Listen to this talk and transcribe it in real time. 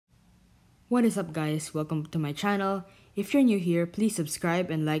What is up guys, welcome to my channel. If you're new here, please subscribe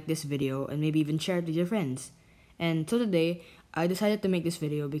and like this video and maybe even share it with your friends. And so today, I decided to make this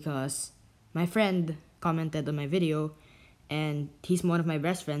video because my friend commented on my video and he's one of my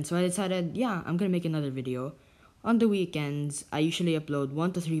best friends, so I decided, yeah, I'm gonna make another video. On the weekends, I usually upload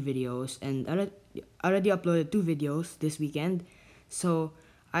 1 to 3 videos and I already uploaded 2 videos this weekend. So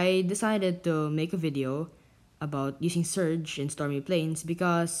I decided to make a video about using Surge in Stormy Plains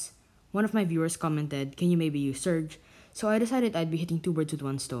because one of my viewers commented, can you maybe use Surge? So I decided I'd be hitting 2 birds with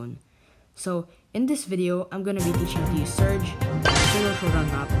 1 stone. So in this video, I'm gonna be teaching to use Surge on the solo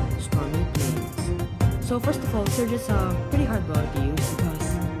showdown map, Stormy Plains. So first of all, Surge is a pretty hard brawler to use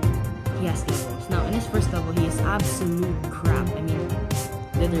because he has levels. Now in his first level, he is absolute crap. I mean,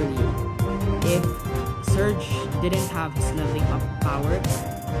 literally. If Surge didn't have his leveling up power,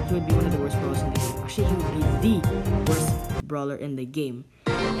 he would be one of the worst brawlers in the game. Actually, he would be the worst brawler in the game.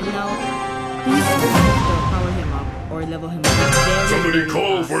 And now, please have to power him up or level him up very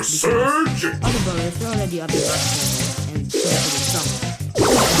call for Surge! Other brawlers, they're already at the last level and so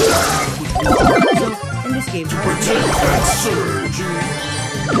in this game, protect that Surge!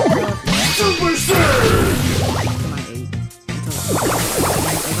 Super Surge!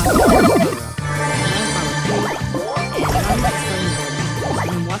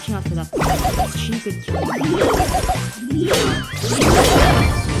 I'm watching out for that she could kill me.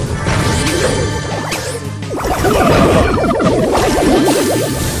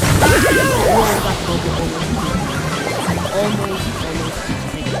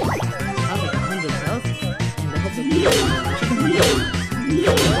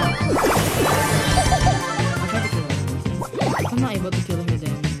 If I'm not able to kill her,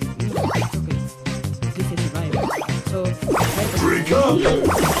 then it's okay. At least I survived. So, drink up!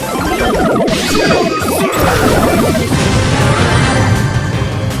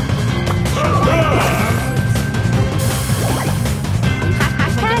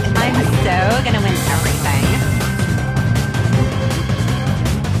 I'm so gonna win everything.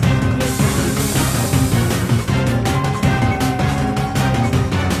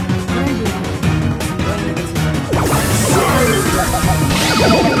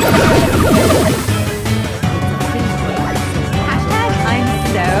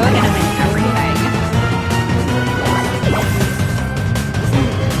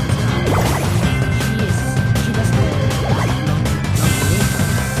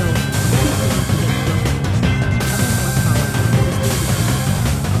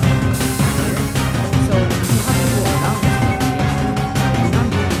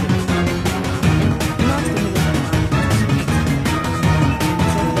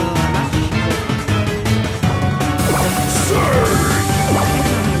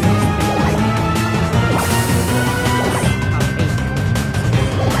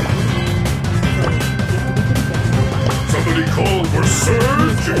 Call for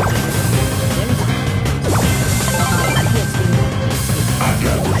Surge! I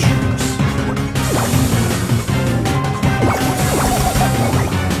got the juice.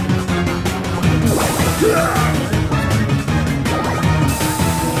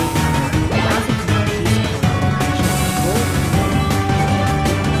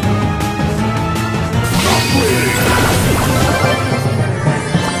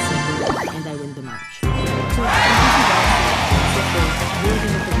 and I win the match.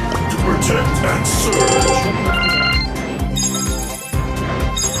 Protect and Surge!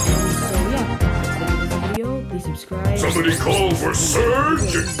 So yeah, that's the end of the video. Please subscribe. Somebody call for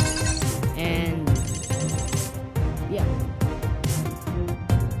Surge! And yeah.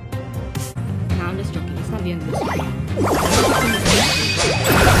 No, I'm just joking. It's not the end of this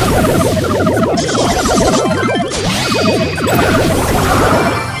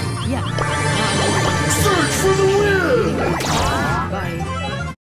video.